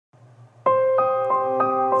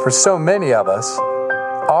For so many of us,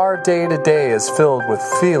 our day-to-day is filled with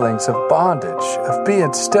feelings of bondage, of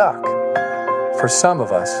being stuck. For some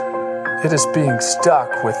of us, it is being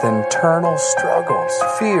stuck with internal struggles,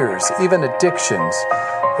 fears, even addictions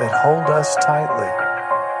that hold us tightly.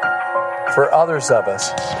 For others of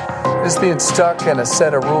us, it is being stuck in a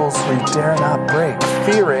set of rules we dare not break,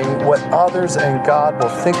 fearing what others and God will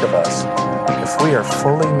think of us if we are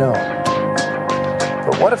fully known.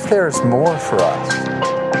 But what if there is more for us?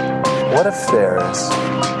 What if there is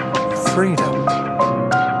freedom?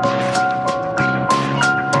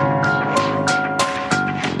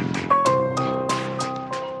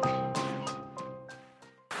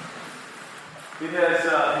 It has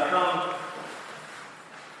become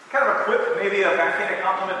kind of a quick, maybe a backhanded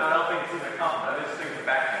compliment, but I don't think it's even a compliment. I just think it's a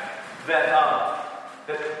backhand. That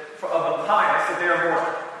of the pious, that they are more,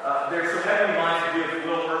 they're so heavenly minded to do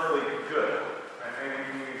a little earthly good. Right?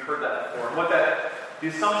 Maybe you've heard that before. And what the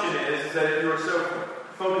assumption is that if you are so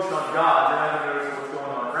focused on God, you're not going to notice what's going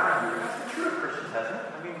on around you. And that's the true of Christians, hasn't it?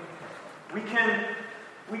 I mean, we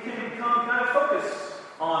can become kind of focused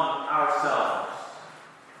on ourselves,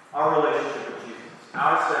 our relationship with Jesus,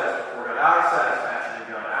 our status before God, our satisfaction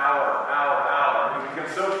in God, our. We become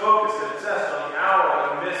so focused and obsessed on the hour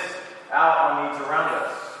that we miss out on needs around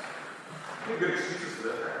us. We have good excuses for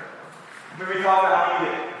this, right? When we talk about how we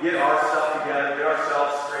need to get our stuff together, get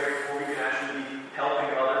ourselves straight before we can actually be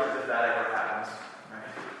helping others, as if that ever happens,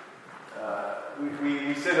 right?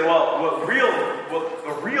 We say that, the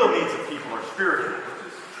real needs of people are spiritual,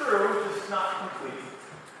 which is true, just not complete.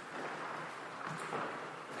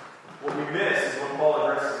 What we miss is what Paul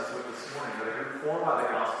addresses with this morning, that a group formed by the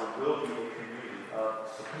gospel will be a community of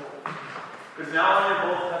support. Because not only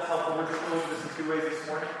both, that's helpful, we're just going to look at this in two ways this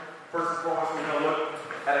morning. First and foremost, we're going to look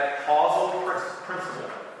at a causal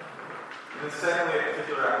principle. And then secondly, a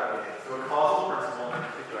particular application. So a causal principle and a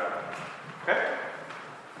particular application. Okay?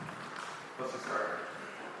 Let's get started.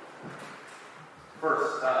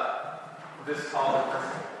 First, this causal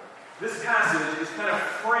principle. This passage is kind of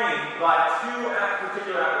framed by two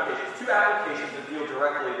particular applications. Two applications that deal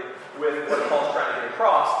directly with what Paul's trying to get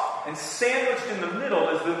across. And sandwiched in the middle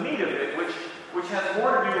is the meat of it, which has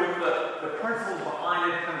more to do with the principles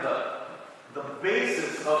behind it, kind of the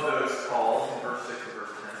basis of those calls in verse 6 and verse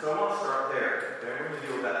 10. So I want to start there. Okay? We're going to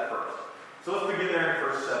deal with that first. So let's begin there in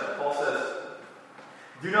verse 7. Paul says,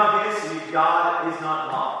 "Do not be deceived, God is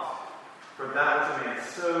not mocked. For that which a man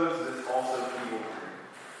sows, this also he will reap."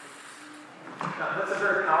 Now, that's a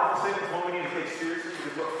very powerful statement. It's one we need to take seriously,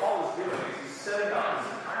 because what Paul is doing is he's setting up this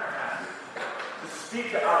entire passage to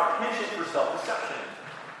speak to our penchant for self-deception.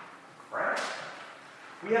 Right?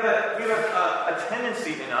 We have a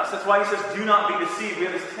tendency in us. That's why he says, "Do not be deceived." We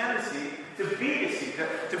have this tendency to be deceived,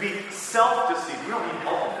 to be self-deceived. We don't need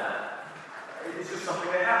help in that. It's just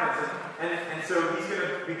something that happens. And so he's going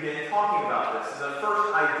to begin talking about this. The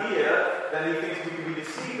first idea that he thinks we can be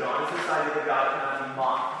deceived on is this idea that God cannot be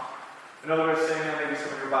mocked. Another way of saying that, maybe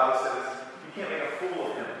some of your Bible says, you can't make a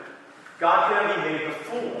fool of him. God cannot be made the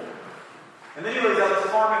fool. And then he lays out this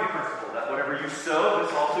farming principle, that whatever you sow,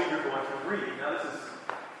 this also you're going to reap. Now this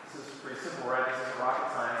is pretty simple, right? This is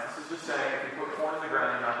rocket science. This is just saying if you put corn in the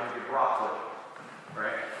ground, you're not going to get broccoli.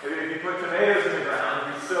 Right? If you put tomatoes in the ground,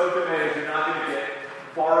 if you sow tomatoes, you're not going to get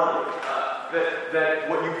barley. That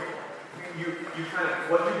what you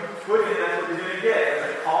put in, that's what you're going to get.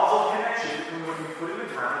 There's a causal connection between what you put in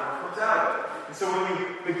the ground and what comes out of it. And so when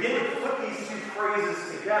we begin to put these two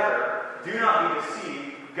phrases together, do not be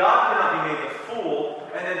deceived, God cannot be made the fool,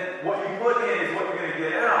 and then what you put in is what you're going to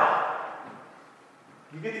get out.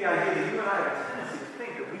 You get the idea that you and I have a tendency to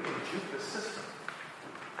think that we can juke the system.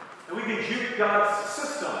 That we can juke God's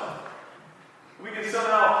system. We can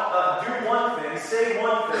somehow do one thing, say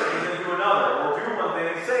one thing, and then do another. Or do one thing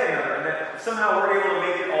and say another. And then somehow we're able to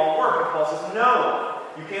make it all work. But Paul says, no,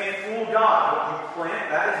 you can't fool God. What you plant,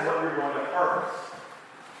 that is what you're going to harvest.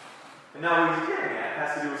 And now what he's getting at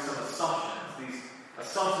has to do with some assumptions. These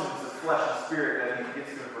assumptions of flesh and spirit that he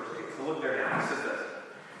gets to in verse 8. So look there now. He says this.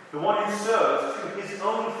 The one who sows to his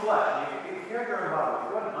own flesh. If you have your own Bible,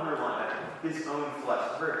 go ahead and underline that. His own flesh.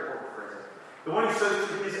 It's a very important phrase. The one who sows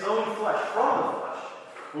to his own flesh, from the flesh,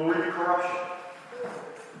 will reap corruption.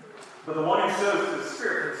 But the one who sows to the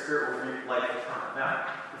Spirit will reap life eternal. Now,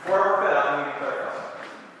 before I work that out, let me clarify something.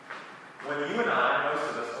 When you and I, most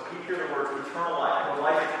of us, when we hear the word eternal life, or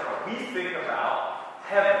life eternal, we think about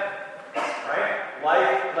heaven. Right?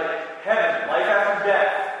 Life, like heaven, life after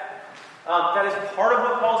death. That is part of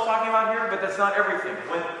what Paul's talking about here, but that's not everything.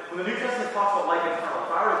 When the New Testament talks about life eternal,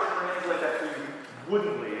 if I were to translate that to you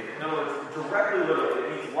woodenly, in other words, directly literally,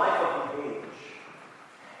 it means life of the age.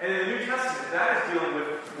 And in the New Testament, that is dealing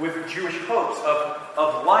with Jewish hopes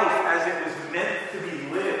of life as it was meant to be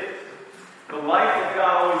lived. The life that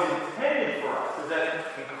God always intended for us. Does that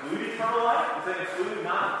include eternal life? Does that include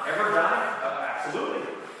not ever dying? Absolutely.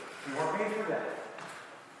 We weren't made for that.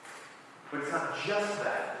 But it's not just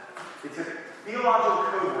that. It's a theological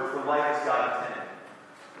code word for life as God intended.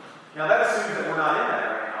 Now that assumes that we're not in that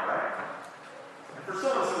right now, right? And for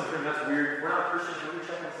some of us in the room, that's weird. We're not Christians. We're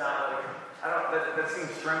checking this out. That seems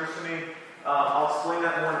strange to me. I'll explain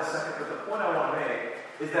that more in a second. But the point I want to make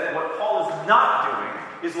is that what Paul is not doing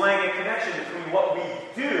is laying a connection between what we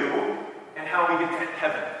do and how we get to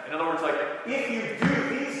heaven. In other words, like, if you do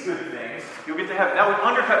these good things, you'll get to heaven. That would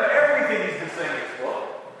undercut everything he's been saying in this book.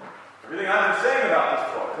 Everything I've been saying about this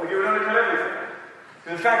book. Like, it would undercut everything.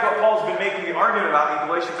 And in fact, what Paul's been making the argument about in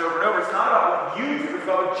Galatians over and over, it's not about what you do, it's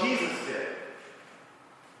about what Jesus did.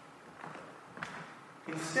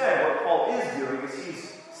 Instead, what Paul is doing is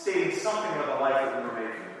he's stating something about the life that we were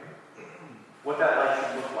made for. What that life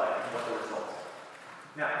should look like and what the results are.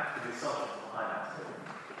 Now, the assumptions behind that statement.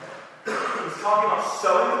 He's talking about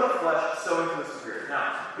sowing to the flesh, sowing to the spirit.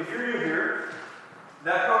 Now, if you're new here,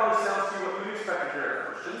 that probably sounds to you what you'd expect if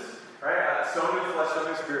you're Christians. Right? Sowing to the flesh,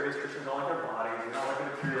 sowing to the spirit means Christians don't like their bodies, they don't like the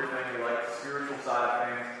material thing, they like the spiritual side of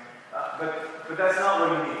things. But that's not what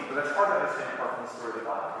he means. But that's hard to understand apart from the story of the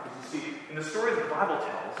Bible. Because you see, in the story that the Bible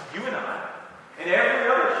tells, you and I, and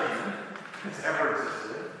every other human that's ever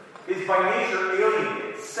existed, is by nature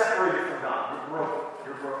alienated, separated from God. We're broken.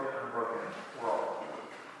 You're broken, I'm broken. We're all broken.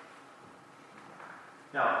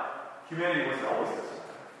 Now, humanity wasn't always this way.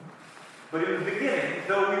 But in the beginning,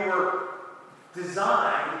 though we were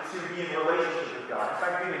designed to be in relationship with God, in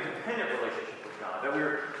fact, be in a dependent relationship with God, that we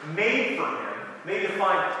were made for Him, made to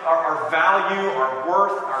find our value, our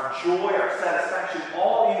worth, our joy, our satisfaction,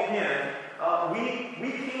 all in Him,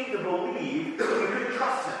 we came to believe that we could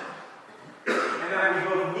trust Him. And that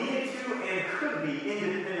we both needed to and could be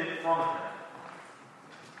independent from Him.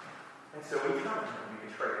 And so we turned to Him, we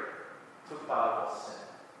betrayed Him. That's what the Bible calls sin.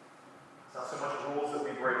 It's not so much rules that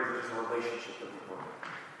we break as it is a relationship that we break.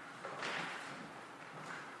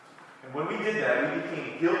 And when we did that, we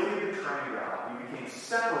became guilty of betraying God. We became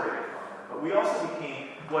separated from Him. But we also became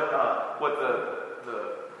what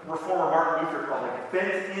the reformer Martin Luther called like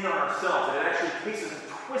bent in on ourselves. And it actually takes us and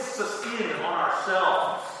twists us in on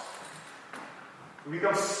ourselves. We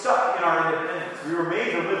become stuck in our independence. We were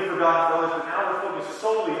made to live for God and for others, but now we're focused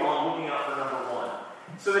solely on looking out for number one.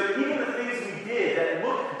 So that even the things we did that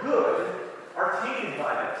look good are tainted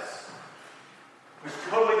by this, which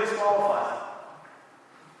totally disqualifies them.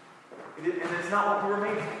 And it's not what we were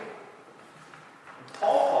made for. And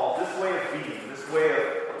Paul calls this way of being, this way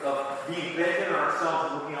of being bent in on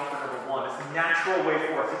ourselves and looking out for number one, this natural way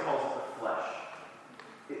for us, he calls it the flesh.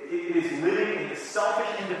 It is living in this selfish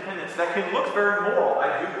independence that can look very moral.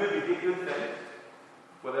 I do good to get good things,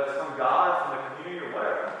 whether that's from God or from the community or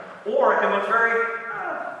whatever. Or it can look very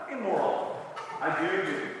immoral. I do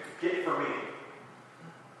to get for me.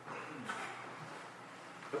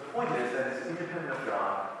 The point is that it's independent of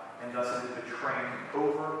God, and thus it is betraying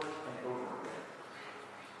over and over again.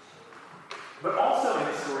 But also in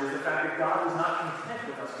this story is the fact that God was not content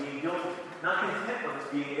with us being guilty, not content with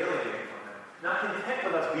us being alienated from Him, not content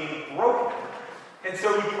with us being broken. And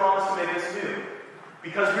so He promised to make us new.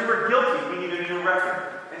 Because we were guilty, we needed a new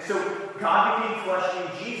record. And so God became flesh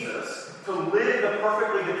in Jesus to live the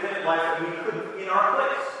perfectly dependent life that we couldn't in our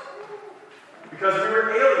place. Because we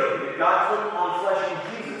were alienated, God took on flesh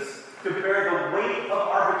in Jesus to bear the weight of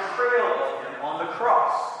our betrayal of Him on the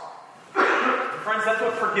cross. Friends, that's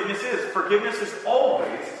what forgiveness is. Forgiveness is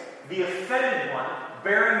always the offended one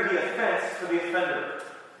bearing the offense for the offender.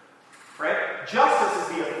 Right? Justice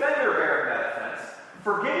is the offender bearing that offense.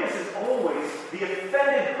 Forgiveness is always the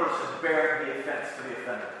offended person bearing the offense for the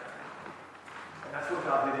offender. And that's what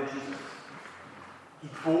God did in Jesus. He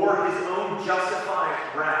bore His own justified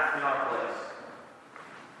wrath in our place.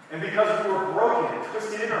 And because we were broken and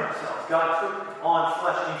twisted in ourselves, God took on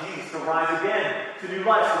flesh in Jesus to rise again to new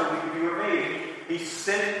life so that we could be remade. He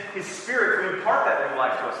sent His Spirit to impart that new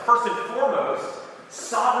life to us. First and foremost,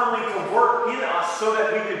 sovereignly to work in us so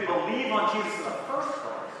that we could believe on Jesus in the first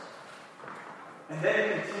place. And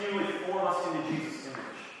then continually form us into Jesus'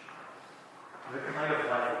 image. The kind of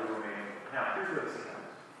life that we were made in. Now, here's what this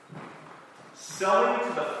happens. Sowing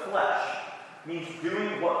to the flesh means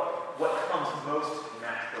doing what comes most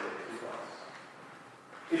naturally to us.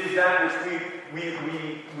 It is that which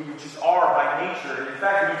we just are by nature. In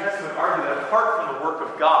fact, the New Testament argues that apart from the work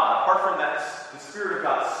of God, apart from that the Spirit of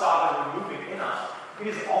God sovereignly moving in us, it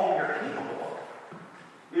is all we are capable of.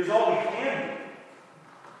 It is all we can be.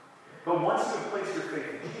 But once you have placed your faith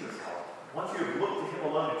in Jesus' help, once you have looked to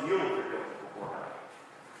Him alone to deal with your guilt before God,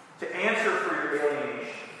 to answer for your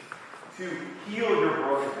alienation, to heal your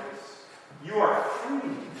brokenness, you are free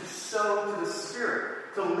to sow to the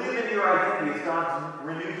Spirit, to live in your identity as God's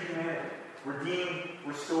renewed humanity, redeemed,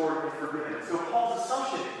 restored, and forgiven. So Paul's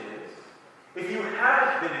assumption is, if you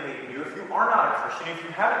haven't been made new, if you are not a Christian, if you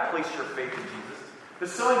haven't placed your faith in Jesus, the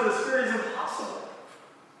sowing of the Spirit is impossible.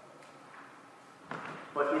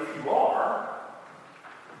 But if you are,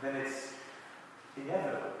 then it's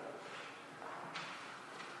inevitable.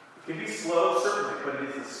 It can be slow, certainly, but it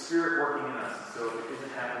is the Spirit working in us. So if it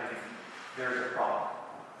isn't happening, there's a problem.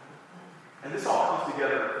 And this all comes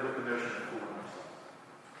together with the notion of fooling ourselves.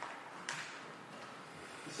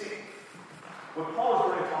 You see, what Paul is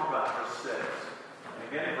going to talk about in verse 6, and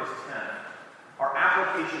again in verse 10, are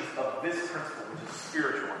applications of this principle, which is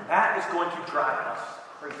spiritual. And that is going to drive us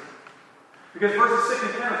crazy. Because verses 6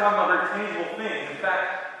 and 10 are talking about very tangible things. In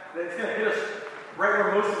fact, it's going to hit us right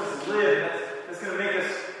where most of us live. And that's going to make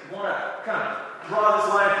us want to kind of draw this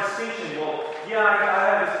line of distinction. Well, yeah,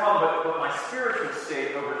 I have this problem, but my spiritual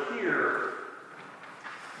state over here,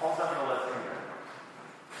 Paul's not going to let through that.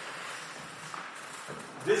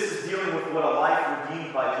 This is dealing with what a life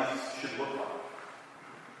redeemed by Jesus should look like.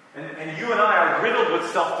 And you and I are riddled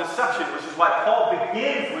with self-deception, which is why Paul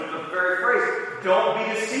begins with the very phrase, don't be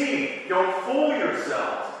deceived, don't fool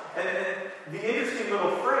yourselves. And the interesting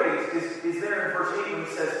little phrase is there in verse 8 when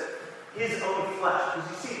he says, his own flesh. Because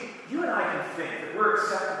you see, you and I can think that we're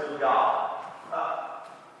acceptable to God.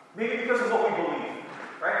 Maybe because of what we believe,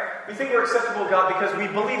 right? We think we're acceptable to God because we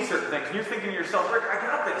believe certain things. And you're thinking to yourself, Rick, I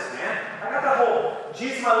got this, man. I got that whole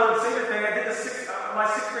Jesus, my Lord and Savior thing. I did my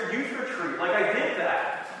 6th grade youth retreat. Like, I did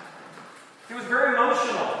that. It was very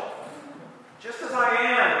emotional. Just as I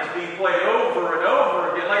am was being played over and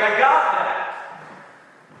over again. Like, I got that.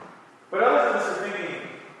 But others of us are thinking,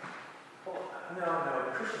 well, no,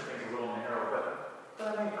 the Christian thing's a little narrow, but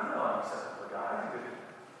I mean, I know I'm acceptable to God.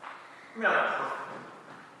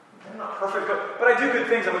 I'm not perfect, but I do good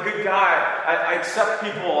things. I'm a good guy. I accept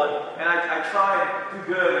people, and I try and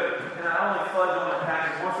do good, and I only fudge on my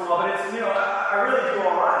passions once in a while, but it's, I really do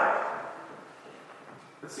all right.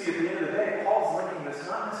 But see, at the end of the day, Paul's linking this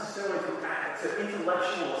not necessarily to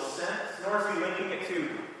intellectual sense, nor is he linking it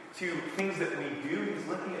to things that we do. He's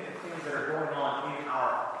linking it to things that are going on in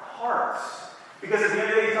our hearts. Because at the end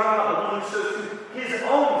of the day, he's talking about the one who sows to his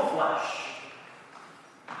own flesh.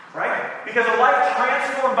 Right? Because a life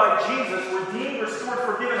transformed by Jesus, redeemed, restored,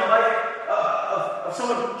 forgiven, a life of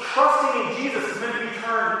someone trusting in Jesus is meant to be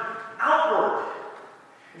turned outward.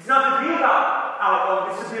 It's not to be about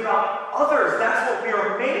outward, it's to be about others. That's what we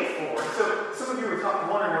are made for. So some of you are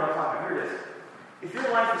wondering what I'm talking about. Here it is. If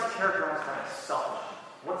your life is characterized by selfishness,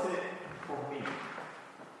 what's in it for me?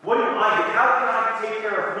 What do I get? How can I take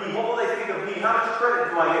care of me? What will they think of me? How much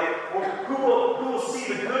credit do I get? Or who will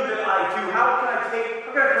see the good that I do? How can I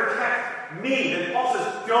protect me? Then Paul says,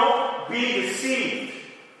 don't be deceived.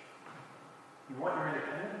 You want your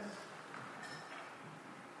independence?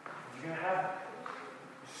 You're going to have it.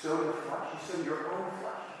 You sow your flesh. You sow your own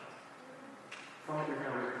flesh. From it, you're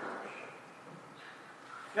going to reap corruption.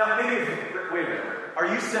 Now, maybe you think, wait a minute. Are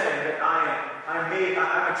you saying that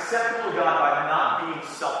I'm acceptable to God by not being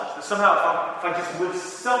selfish? That somehow if I just live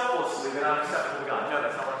selflessly, then I'm acceptable to God? No,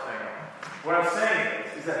 that's not what I'm saying. What I'm saying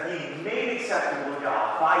is that being made acceptable to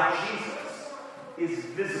God by Jesus is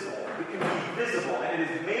visible. It can be visible, and it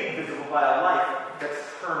is made visible by a life that's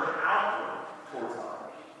turned outward towards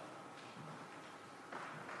others.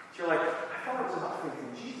 So you're like, I thought it was about faith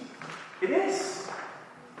in Jesus. It is.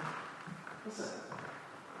 Listen.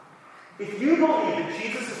 If you believe that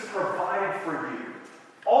Jesus has provided for you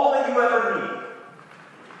all that you ever need,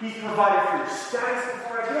 He's provided for your status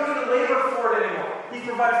before it. You don't need to labor for it anymore. He's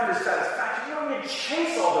provided for your satisfaction. You don't need to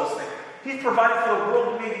chase all those things. He's provided for the world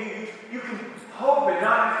that maybe you can hope and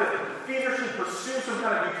not have to feverishly pursue some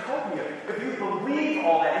kind of utopia. If you believe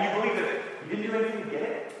all that, and you believe that you didn't do anything to get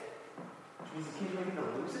it, which means you can't do anything to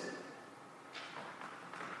lose it,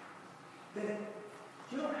 then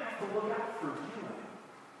you don't have to look out for you.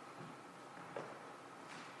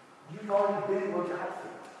 You've already been looked out for.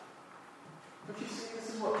 But you see, this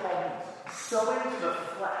is what Paul means. Sowing to the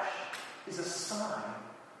flesh is a sign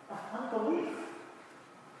of unbelief.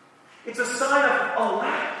 It's a sign of a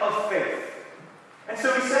lack of faith. And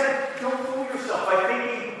so he said, don't fool yourself by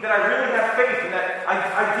thinking that I really have faith and that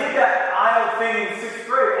I did that aisle thing in 6th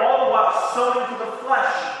grade, all the while sowing to the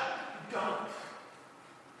flesh. You don't.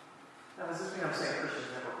 Now, does this mean I'm saying Christians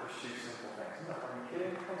never pursue simple things? No, are you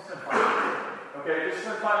kidding? Come spend 5 minutes. Okay, just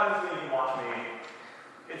spend 5 minutes and you can watch me.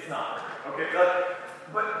 It's not. Okay,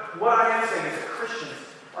 But what I am saying is that Christians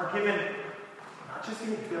are given not just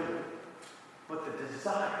the ability, but the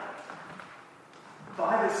desire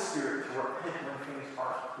by the Spirit to repent when things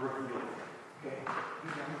are revealed. Okay?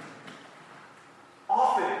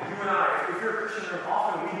 Often, you and I, if you're a Christian,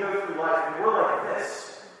 often we go through life and we're like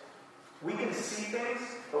this. We can see things,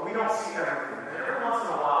 but we don't see everything. And every once in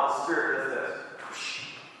a while, the Spirit does this.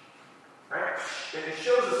 Right? And it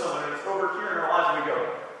shows us something, and it's over here in our lives, and we go,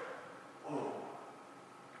 oh,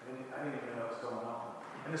 I didn't even know what's going on.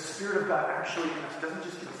 And the Spirit of God actually doesn't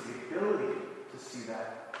just give us the ability to see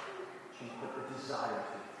that, but the desire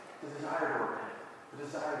to. The desire to repent. The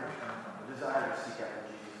desire to turn from. The desire to seek after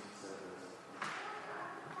Jesus instead of this.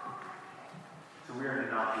 So we are to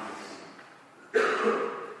not be deceived.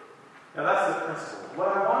 Now that's the principle. What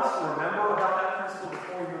I want us to remember about that principle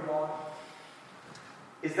before we move on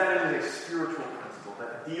is that it is a spiritual principle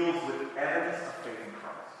that deals with evidence of faith in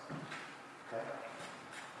Christ. Okay?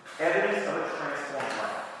 Evidence of a transformed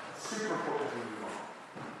life. It's super important as we move on.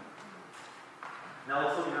 Now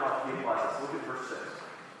let's look at how he applies this. Look at verse 6.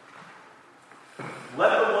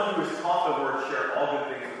 Let the one who is taught the word share all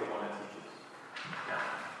good things with the one that teaches. Now,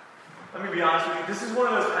 let me be honest with you. This is one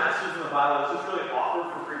of those passages in the Bible that's just really awkward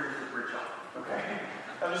for preachers to preach on. Okay?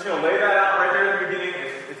 I'm just going to lay that out right there at the beginning.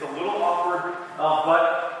 It's a little awkward,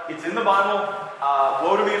 but it's in the Bible.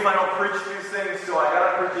 Woe to me if I don't preach these things, so I got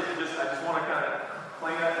to preach it. I just want to kind of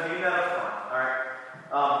name that up front. All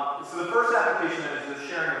right? So the first application is the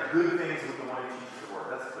sharing of good things with the one who teaches the word.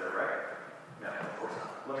 That's clear, right? No, of course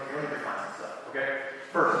not. Let me define some stuff. Okay?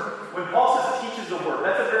 First, when Paul says teaches the word,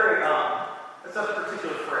 that's a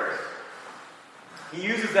particular phrase. He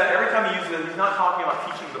uses that every time he uses it. He's not talking about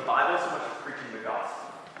teaching the Bible so much as preaching the gospel.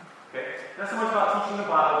 Okay? Not so much about teaching the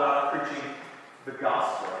Bible, but about preaching the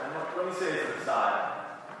gospel. And let me say this aside.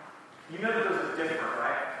 You know that those are different,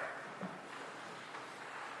 right?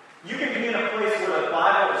 You can be in a place where the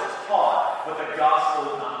Bible is taught, but the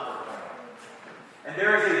gospel is not proclaimed. And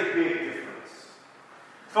there is a big difference.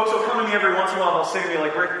 Folks will come to me every once in a while and they'll say to me,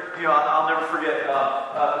 like, Rick, I'll never forget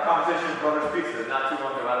a conversation with Brothers Pizza not too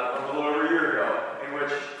long ago, a little over a year ago, in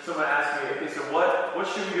which someone asked me, okay, so what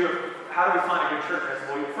should we do? How do we find a good church? And I said,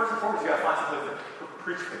 well, first and foremost, you got to find some place to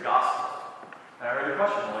preach the gospel. And I read the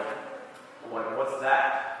question, like, what's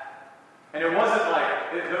that? And it wasn't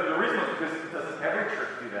like, the reason was because doesn't every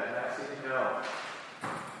church do that? And I said,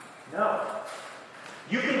 no.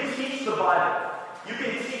 You can teach the Bible. You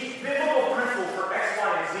can teach biblical principles for X, Y,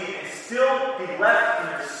 and Z and still be left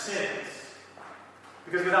in your sins.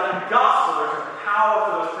 Because without the gospel, there's no power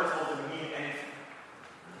for those principles to mean anything.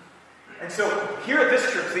 And so, here at this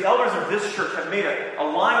church, the elders of this church have made a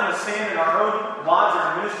line in the sand in our own lives and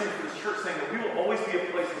our ministry for this church, saying that we will always be a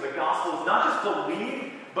place where the gospel is not just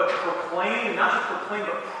believed, but proclaimed, and not just proclaimed,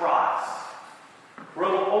 but prized. Where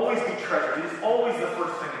it will always be treasured. It is always the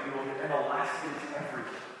first thing that we will get, and the last is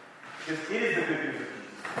everything. Because it is the good news of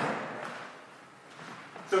Jesus.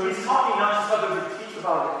 So he's talking not just about those who teach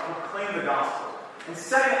about it, proclaim the gospel. And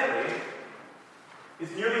secondly,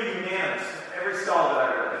 it's nearly unanimous, every scholar that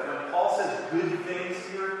I read, that when Paul says good things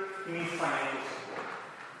here, he means financial support.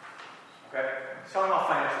 Okay? He's talking about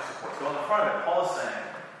financial support. So on the front of it, Paul is saying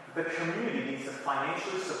the community needs to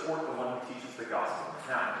financially support the one who teaches the gospel.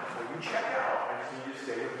 Now, before you check out, I just need you to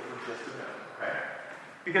stay with me for just a minute, okay?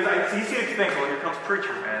 Because it's easy to think, well, here comes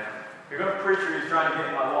preacher, man. Here comes preacher who's trying to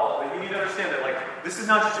get in my wallet. But you need to understand that, this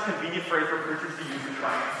is not just a convenient phrase for preachers to use to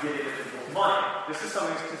try and get into people's money. This is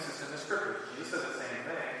something that's consistent in the Scriptures. Jesus says the same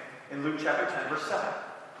thing in Luke chapter 10, verse 7.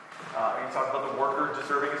 He talks about the worker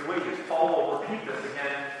deserving his wages. Paul will repeat this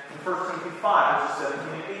again in 1 Timothy 5, verses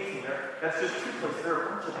 17 and 18. That's just two places. There are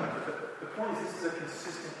a bunch of them. But the point is, this is a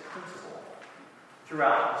consistent principle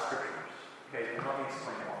throughout the Scriptures. Okay, and let me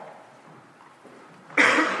explain why.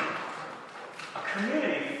 A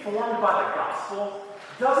community formed by the gospel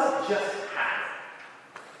doesn't just happen.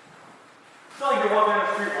 It's not like you're walking down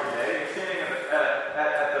the street one day and you're standing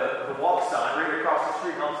at the walk sign right across the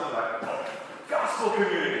street and all of a sudden gospel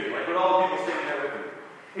community, with all the people standing there with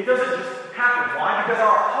you. It doesn't just happen. Why? Because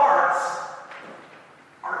our hearts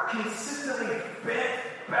are consistently bent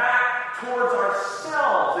back towards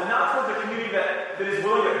ourselves and not towards a community that is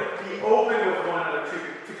willing to be open with one another,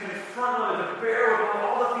 to confront one another, to bear with one another,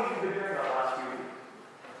 all the things we've been doing the last few weeks.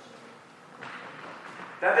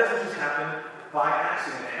 That doesn't just happen by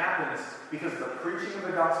accident. It happens because of the preaching of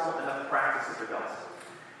the gospel and the practice of the gospel.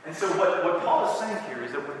 And so what Paul is saying here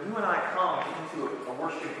is that when you and I come into a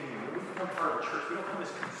worship community, when we become part of a church, we don't come as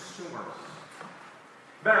consumers.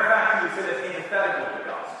 Matter of fact, we say that's antithetical to the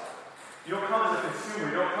gospel. You don't come as a consumer.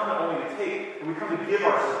 You don't come only to take, but we come to give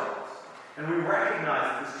ourselves. And And we recognize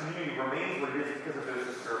that this community remains what it is because of those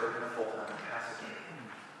who serve it in a full-time capacity.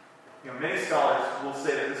 Many scholars will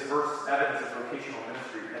say that this verse evidences vocational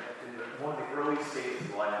ministry in one of the early stages of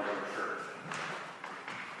the life of the church.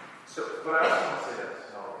 But I also want to say this.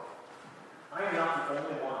 I am not the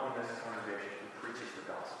only one in this congregation who preaches the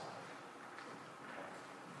gospel.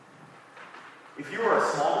 If you are a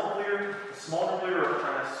small group leader or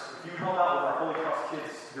apprentice, if you help out with our Holy Cross kids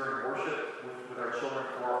during worship with our children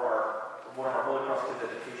or one of our Holy Cross kids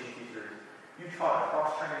education teachers, you taught a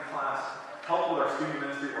cross-training class, help with our student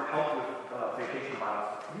ministry, or help with vacation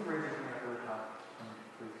Bibles, can you raise your hand really high,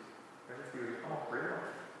 please? There's a few of you. Come on, raise it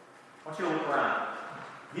up. I want you to look around.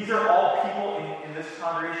 These are all people in this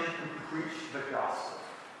congregation who preach the gospel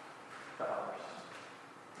to others.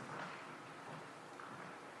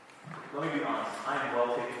 Let me be honest. I am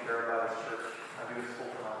well taken care of by this church. I do this full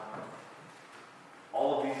time.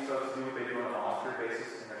 All of these folks do what they do on a voluntary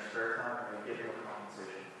basis in their spare time, and they get no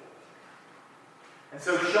compensation for it. And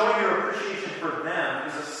so showing your appreciation for them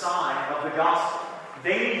is a sign of the gospel.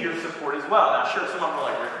 They need your support as well. Now, sure, some of them are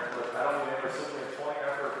like, look, I don't need ever simply a 20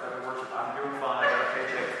 effort every worship. I'm doing fine. I got a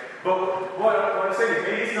paycheck. But what I'm saying is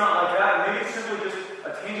maybe it's not like that. Maybe it's simply just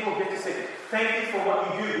a tangible gift to say, thank you for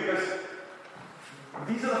what you do, because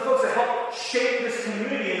these are the folks that help shape this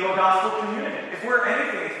community into a gospel community. If we're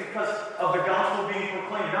anything, it's because of the gospel being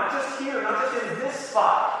proclaimed, not just here, not just in this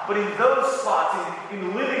spot, but in those spots,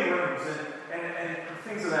 in living rooms and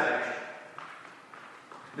things of that nature.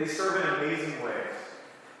 They serve in amazing ways.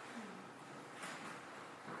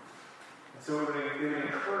 And so we would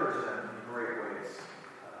encourage them in great ways,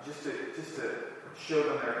 just to show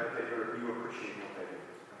them that you appreciate what they do.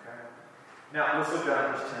 Okay? Now, let's look down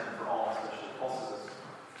at verse 10 for all, especially. Paul says this.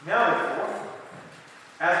 Now, therefore,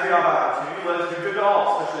 as we have opportunity, let us do good to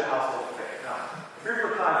all, especially the household of faith. Now, here's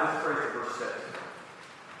what ties this phrase to verse 6.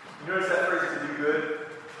 You notice that phrase to do good?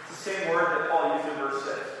 It's the same word that Paul used in verse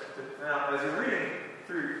 6. Now, as you're reading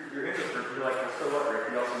through your English group, you're like, well, so what, Rick?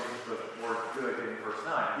 He also uses the word good in verse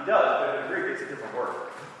 9. He does, but in the Greek, it's a different word.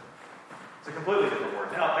 It's a completely different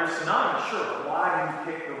word. Now, there's synonymous, sure, but why did he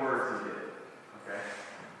pick the words he did? Okay?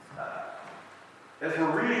 As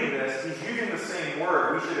we're reading this, he's using the same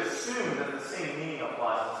word. We should assume that the same meaning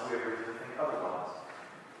applies unless we have reason to think otherwise.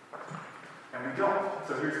 And we don't.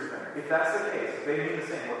 So here's the thing. If that's the case, if they mean the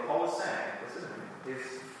same, what Paul is saying, listen to me, is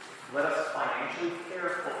let us financially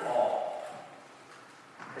care for all,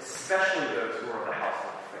 especially those who are of the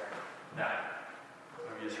household of faith. Now,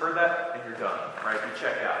 you just heard that, and you're done, right? You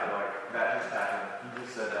check out. You're like, that just happened. You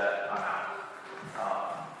just said that. I'm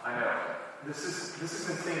out. I know. This is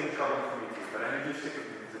insanely troubling for me too, but I need you to stick with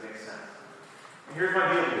me because it makes sense. And here's my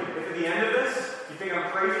deal to you. If at the end of this, you think I'm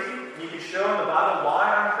crazy, and you can show in the Bible why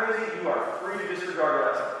I'm crazy, you are free to disregard what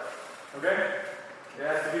I said. Okay? It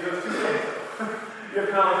has to be those two things. You have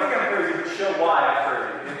to not only think I'm crazy, but show why I'm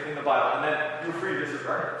crazy in the Bible, and then you're free to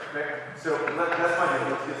disregard it. Okay? So that's my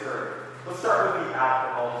deal. Let's get started. Let's start with the out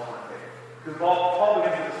that Paul just want to take. Because Paul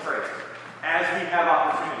begins with this phrase, as we have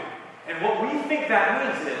opportunity. And what we think that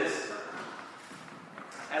means is,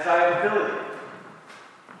 as I have ability.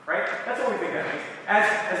 Right? That's what we think that means.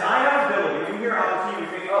 As I have ability, when we hear opportunity,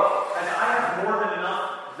 we think, oh, as I have more than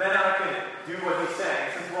enough, then I can do what he's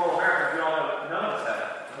saying. Since we're all Americans, we all know none of us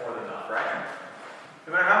have more than enough, right?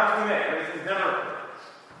 No matter how much we make, it's never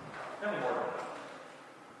more than enough.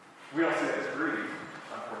 We don't see that as greedy,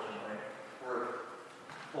 unfortunately. We're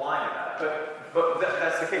blind to that. But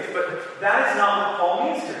that's the case. But that is not what Paul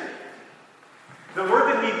means here. The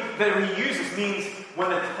word that he uses means when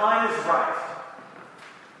the time is right.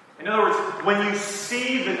 In other words, when you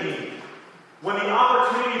see the need, when the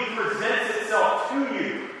opportunity presents itself to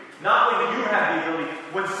you, not when you have the ability,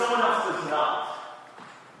 when someone else does not,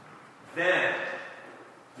 then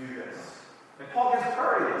do this. And Paul gives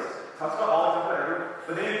priority to this. Talks about all of them,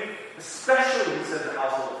 but then especially he says the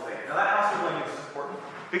household of faith. Now that household language is important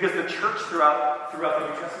because the church throughout the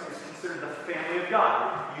New Testament is considered the family of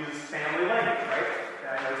God. It uses family language, right?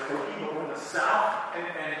 I know it's hokey, but we're in the South,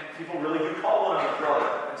 and people really do call one another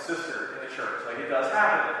brother and sister in the church. Like, it does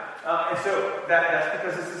happen. And so that's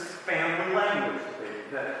because it's this family language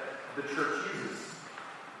that the church uses.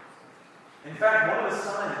 In fact, one of the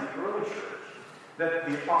signs of the early church that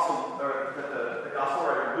the apostle, or that the gospel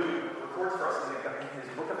writer Luke records for us in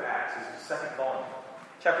his book of Acts, his second volume,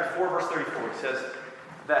 chapter 4, verse 34, he says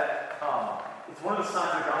that it's one of the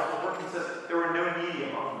signs of the gospel work. He says there were no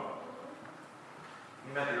needy among them.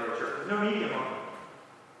 He meant the early church. There's no needy among them.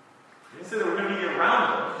 He didn't say there were no needy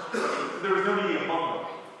around them. There was no needy among them.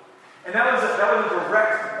 And that was a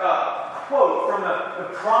direct quote from the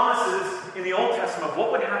promises in the Old Testament of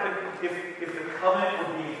what would happen if the covenant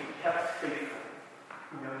would be kept faithful,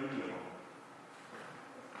 who know need healing.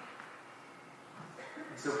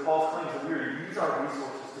 And so Paul's claims that we are to use our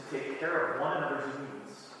resources to take care of one another's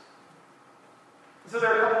needs. So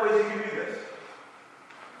there are a couple ways you can do this.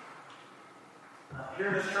 Here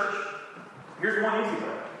in this church, here's one easy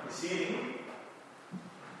way. You see a need,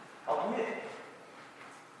 help meet it.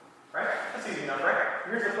 Right? That's easy enough, right?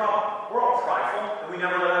 Here's the problem. We're all prideful, and we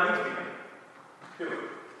never let our needs be met. Do we?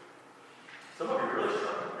 Some of you are really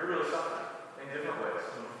struggling. You're really suffering in different ways.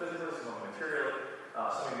 Some of them physically, some of them materially,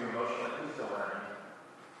 some of you emotionally. Please don't let our needs.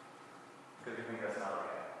 Because we think that's not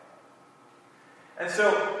okay. And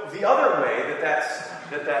so the other way this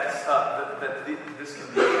can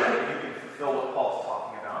be that you can fulfill what Paul's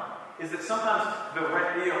talking about is that sometimes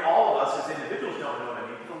all of us as individuals don't know what I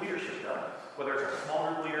mean, but the leadership does. Whether it's our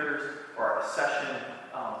small group leaders or our session,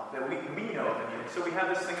 that we know of the need. So we have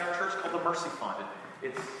this thing in our church called the Mercy Fund.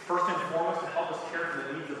 It's first and foremost to help us care for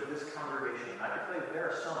the needs of this congregation. I can tell you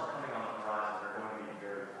there are some coming on the horizon that are going to be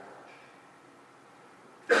very large.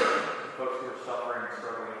 Folks who are suffering and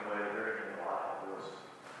struggling in a way that they're going to need a lot of those.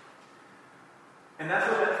 And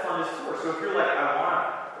that's what that fund is for. So if you're like,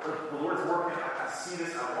 the Lord's working, I see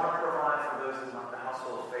this, I want to provide for those in the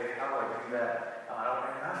household of faith, how do I do that?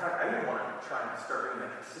 I even want to try and start doing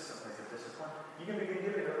that consistently as a discipline. You can begin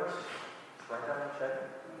giving to mercy. Write that on a check,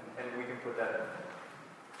 and we can put that in.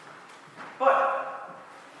 But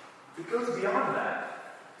it goes beyond that.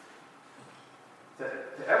 To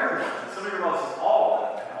everyone. And some of your mouths is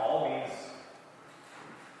all, and all means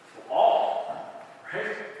all.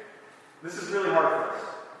 Right? This is really hard for us.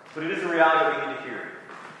 But it is a reality we need to hear.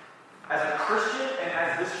 As a Christian and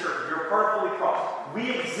as this church, you're part of Holy Cross.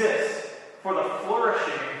 We exist for the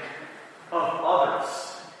flourishing of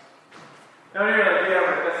others. Now you're like, yeah,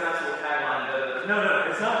 but that's not the tagline. No,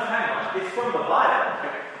 it's not a tagline. It's from the Bible.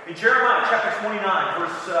 Okay? In Jeremiah chapter 29,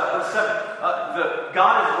 verse 7,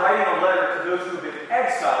 God is writing a letter to those who have been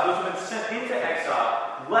exiled, those who have been sent into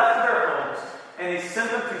exile, left their homes, and He sent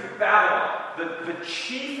them to Babylon, the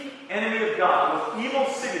chief enemy of God, the most evil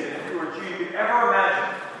city that if you were a Jew you could ever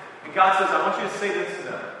imagine. And God says, I want you to say this to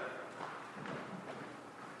them.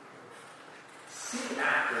 Seek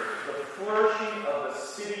after the flourishing of the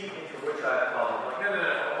city into which I have called you. Like, no,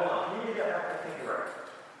 hold on. Can you get that? I think you're right.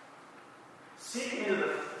 Seek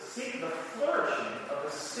the flourishing of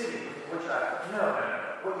the city into which I have. No.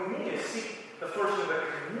 What you mean is seek the flourishing of the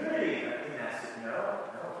community in that city. No,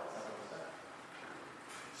 that's not what it says.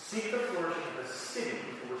 Seek the flourishing of the city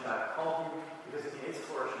into which I have called you, because it is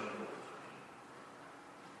flourishing in you.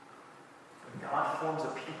 When God forms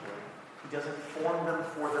a people, He doesn't form them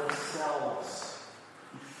for themselves.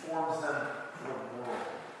 He forms them for the world.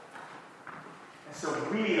 And so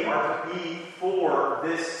we are to be for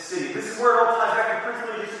this city. This is where it all ties back to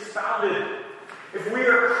principally just expounded. If we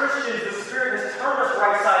are Christians, the Spirit has turned us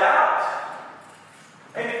right side out.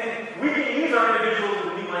 And we can use our individuals to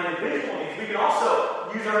meet my individual needs. We can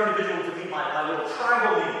also use our individual to meet my little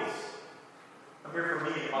tribal needs. I'm here for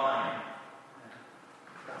me and mine.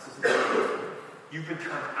 God says, no, you've been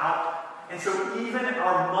turned out. And so even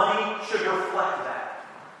our money should reflect that.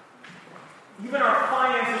 Even our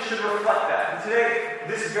finances should reflect that. And today,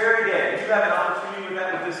 this very day, you have an opportunity with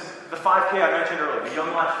that, with the 5K I mentioned earlier, the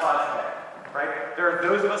Young Life 5K. Right? There are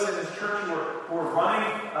those of us in this church who are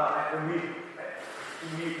running, and we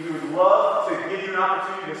would love to give you an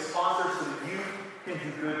opportunity to sponsor so that you can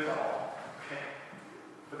do good to all. Okay?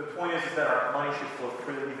 But the point is that our money should flow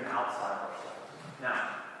freely even outside of ourselves. Now,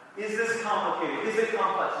 is this complicated? Is it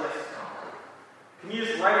complex? Yes, it's complex. Can you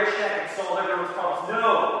just write a check and solve everyone's problems?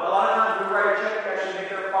 No. A lot of times we write a check and actually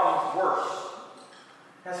make their problems worse.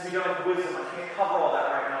 It has to be done with wisdom. I can't cover all that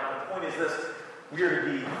right now. But the point is this. We are to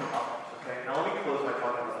be others. Okay? Now let me close by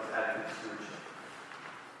talking about this attitude of stewardship.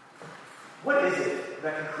 What is it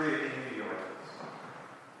that can create a community like this?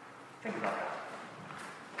 Think about that.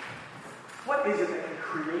 What is it that can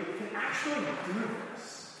actually do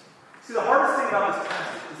this? See, the hardest thing about this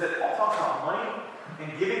passage is that Paul talks about money and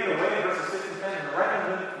giving it away in verses 6 and 10, and right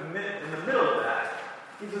in the middle of that,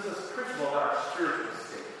 gives us this principle about our spiritual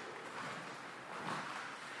state.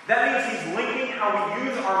 That means he's linking how we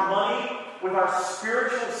use our money with our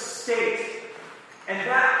spiritual state. And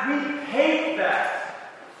that, we hate that.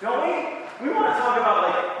 Don't we? We want to talk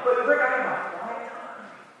about but Rick, I have my quiet time.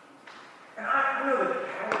 And I know the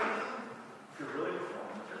catechism, if you're really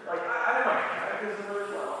reformed. I know my catechism really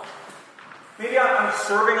well. Maybe I'm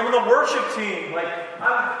serving, I'm on the worship team.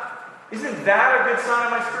 Isn't that a good sign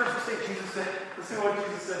of my spiritual state? Jesus said, listen to what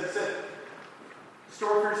Jesus said. He said,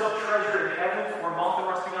 store for yourself treasure in heaven where moth and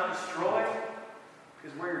rust do not destroy.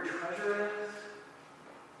 Because where your treasure is,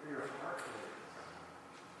 where your heart is.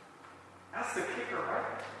 That's the kicker,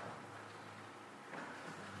 right?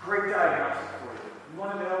 Great diagnosis for you. You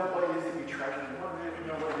want to know what it is that you treasure? You want to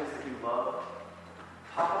know what it is that you love?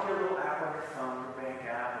 Pop up your little app on your phone, your bank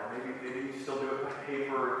app, or maybe you still do it by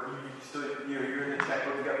paper. You're in the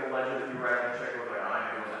checkbook. You got the ledger that you write in the checkbook. Like,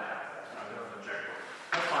 I'm doing that. I'm doing the checkbook.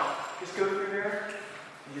 That's fine. Just go through there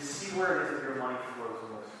and just see where it is that your money flows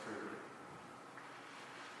most freely.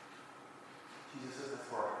 Jesus says that's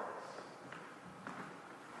where our heart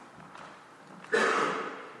is.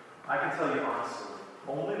 I can tell you honestly,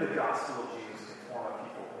 only the gospel of Jesus can form a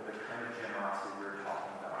people with the kind of generosity we were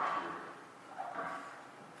talking about here.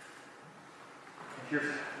 And here's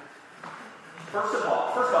first of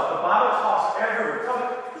all, the Bible talks everywhere.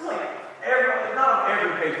 It's like not on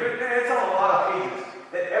every page, but it's on a lot of pages,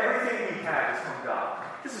 that everything we have is from God.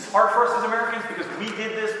 This is hard for us as Americans because we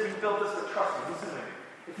did this, we built this, but trust me, listen to me.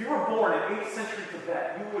 If you were born in 8th century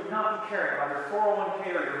Tibet, you would not be caring about your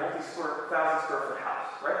 401k or your multi-thousand square foot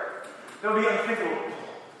house, right? That would be unthinkable.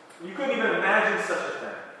 You couldn't even imagine such a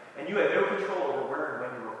thing. And you had no control over where and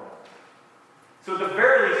when you were born. So at the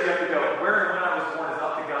very least, you have to go, where and when I was born is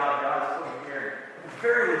up to God, and God is fucking caring. At the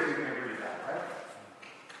very least, you can agree to that, right?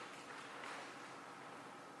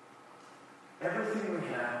 Everything we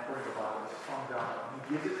have, according to the Bible, is from God.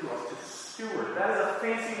 He gives it to us to steward. That is a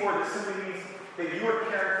fancy word that simply means that you are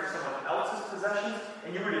caring for someone else's possessions,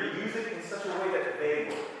 and you were to use it in such a way that they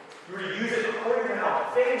would. You were to use it according to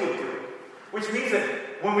how they would do it. Which means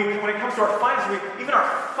that when it comes to our finances, even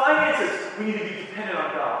our finances, we need to be dependent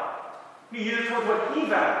on God. We need to use it towards what He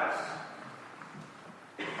values.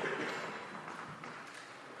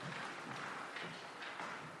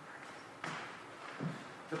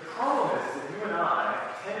 The problem is that you and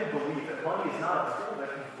I tend to believe that money is not a tool that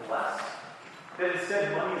can bless, that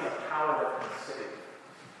instead money is a power that can save.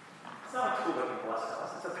 It's not a tool that can bless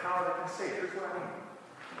us, it's a power that can save. Here's what I mean.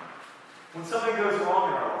 When something goes wrong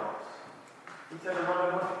in our lives, we tend to run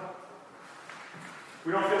to money.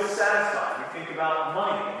 We don't feel satisfied. We think about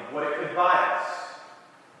money and what it could buy us.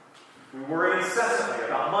 We worry incessantly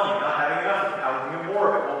about money, not having enough of it, how we can more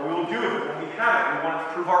of it, what we will do with it when we have it. We want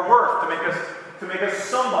to prove our worth, to make us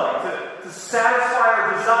somebody, to satisfy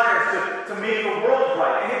our desires, to make the world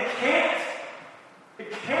right. And it can't.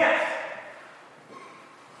 It can't.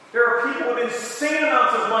 There are people with insane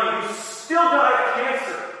amounts of money who still die of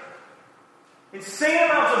cancer. Insane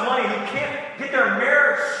amounts of money who can't get their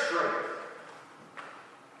marriage straight.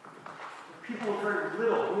 People with very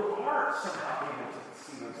little who are somehow able to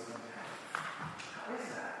see those things happen. How is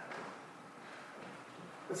that?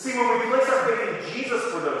 But see, when we place our faith in Jesus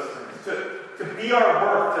for those things, to be our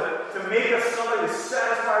worth, to make us somebody to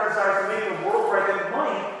satisfy our desires, to make the world right, then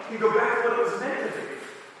money can go back to what it was meant to be.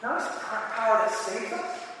 Not as power that saves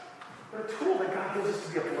us, but a tool that God gives us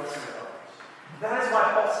to be a blessing to others. That is why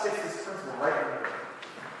Paul sticks this principle right in there.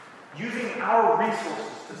 Using our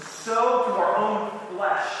resources to sow to our own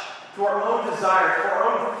flesh, to our own desires, to our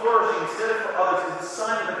own flourishing instead of for others is a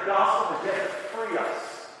sign of the gospel that gets to free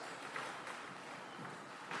us.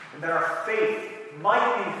 And that our faith might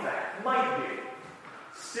be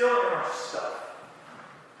still in our stuff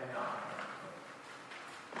and not.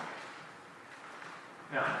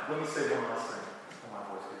 Now, let me say one last thing before my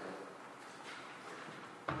voice gets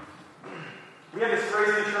up. We have this phrase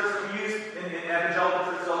in the church that we use in evangelical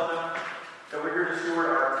churches all the time, that we're here to steward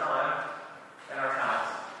our time and our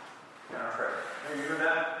talents and our treasure. Have you heard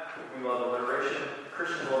that? We love alliteration.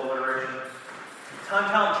 Christians love alliteration. Time,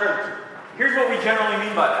 talent, treasure. Here's what we generally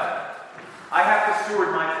mean by that. I have to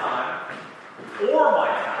steward my time, or my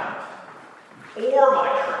talent, or my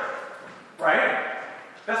treasure. Right?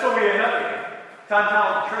 That's what we end up being. Time,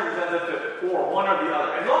 talent, and treasure ends up to or one or the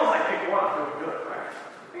other. As long as I pick one, I feel good, right?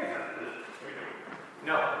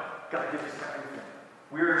 No, God gives us everything.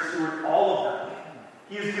 We are to steward all of them.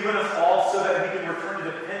 He has given us all so that we can return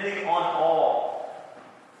to depending on all,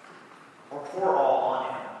 or for all on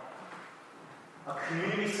Him. A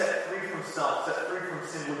community set free from self, set free from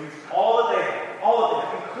sin, will use all that they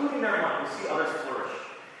have, including their money, to see others flourish.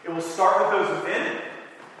 It will start with those within,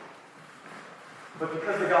 but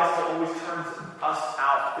because the gospel always turns us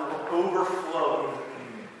out, it will overflow into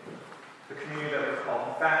the community that we're called.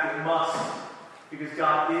 In fact, it must. Because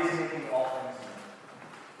God is making all things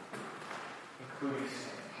new, including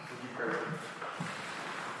sin. Would you pray with me?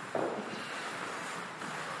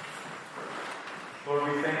 Lord,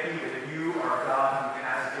 we thank you that you are a God who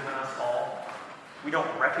has given us all. We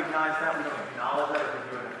don't recognize that. We don't acknowledge that or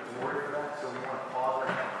give you enough glory for that. So we want to pause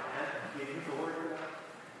right now and repent and give you glory for that.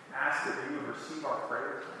 Ask that you would receive our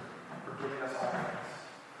prayers for giving us all things.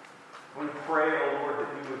 We pray, O Lord,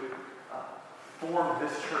 that you would formed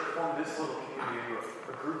this church, formed this little community into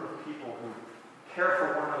a group of people who care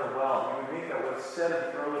for one another well. We would make that what was said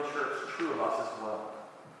of the early church true of us as well.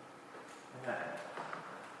 And that,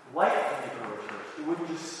 like in the early church, it wouldn't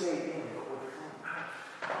just stay in, but would come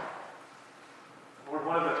out. Lord,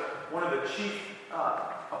 one of the chief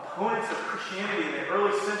opponents of Christianity in the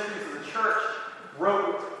early centuries of the church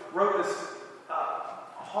wrote this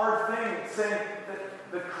hard thing saying that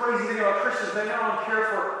the crazy thing about Christians, they not only care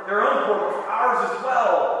for their own poor, but for ours as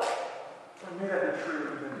well. Lord, may that be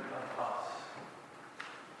true even of us.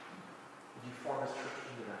 Would you form this church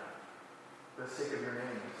into that for the sake of your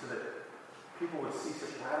name, so that people would see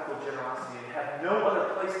such radical generosity and have no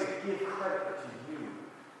other place to give credit but to you,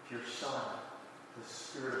 to your Son, the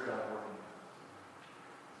Spirit of God working in us.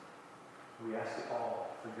 We ask it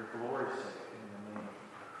all for your glory's sake in the name of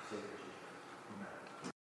our Savior.